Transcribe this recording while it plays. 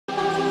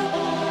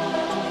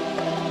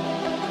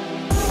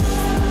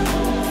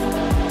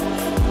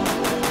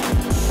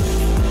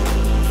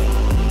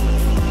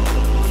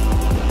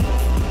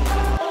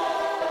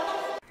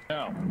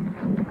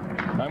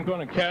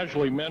want to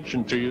casually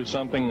mention to you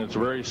something that's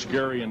very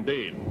scary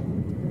indeed.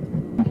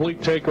 Complete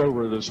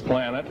takeover of this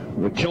planet,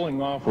 the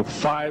killing off of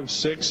 5,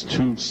 6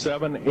 to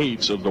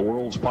 7/8 of the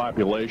world's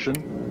population,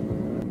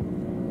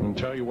 and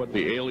tell you what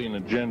the alien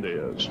agenda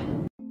is.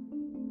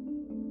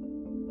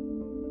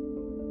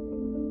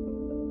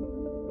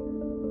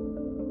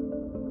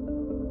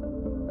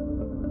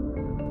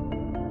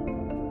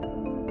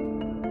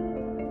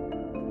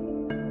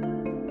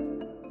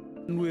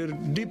 We're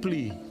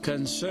deeply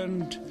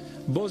concerned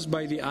both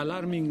by the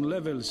alarming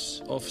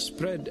levels of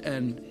spread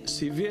and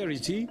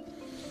severity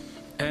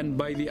and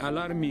by the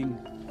alarming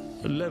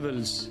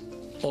levels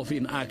of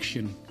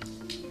inaction.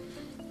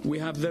 We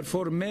have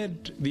therefore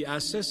made the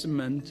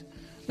assessment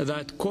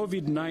that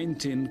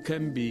COVID-19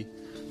 can be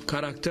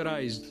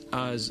characterized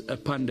as a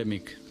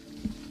pandemic.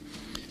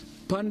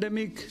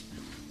 Pandemic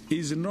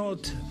is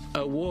not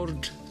a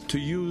word to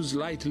use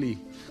lightly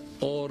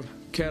or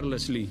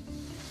carelessly.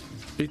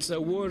 It's a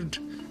word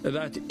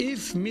that,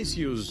 if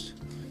misused,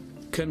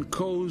 can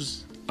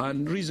cause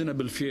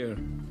unreasonable fear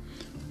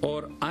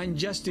or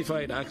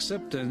unjustified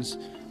acceptance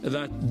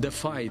that the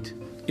fight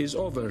is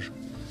over,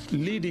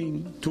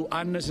 leading to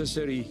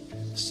unnecessary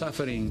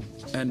suffering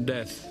and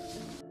death.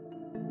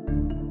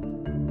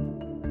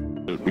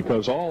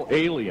 Because all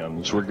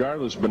aliens,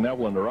 regardless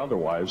benevolent or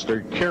otherwise,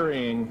 they're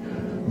carrying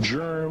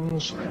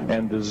germs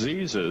and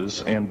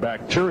diseases and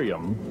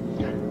bacterium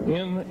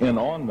in and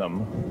on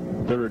them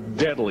that are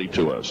deadly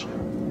to us.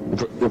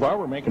 If I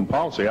were making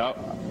policy,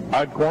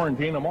 I'd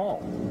quarantine them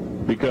all.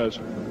 Because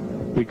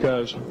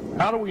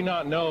how do we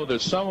not know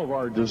that some of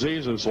our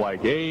diseases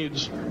like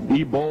AIDS,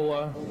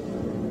 Ebola,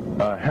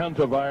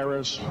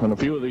 hantavirus, and a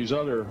few of these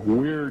other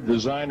weird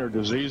designer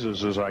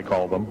diseases, as I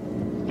call them,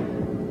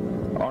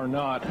 are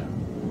not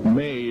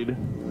made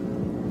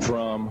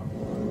from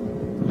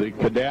the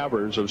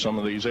cadavers of some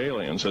of these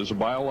aliens as a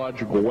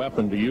biological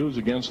weapon to use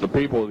against the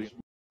people of these.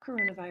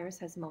 Coronavirus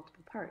has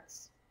multiple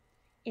parts.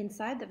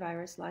 Inside the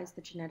virus lies the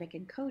genetic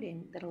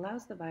encoding that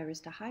allows the virus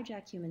to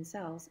hijack human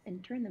cells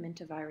and turn them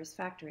into virus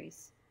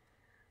factories.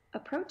 A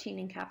protein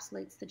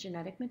encapsulates the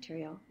genetic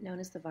material known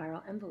as the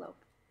viral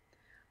envelope.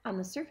 On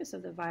the surface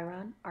of the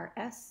viron are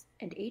S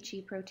and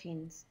HE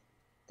proteins.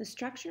 The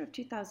structure of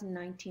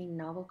 2019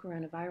 novel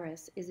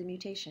coronavirus is a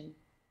mutation.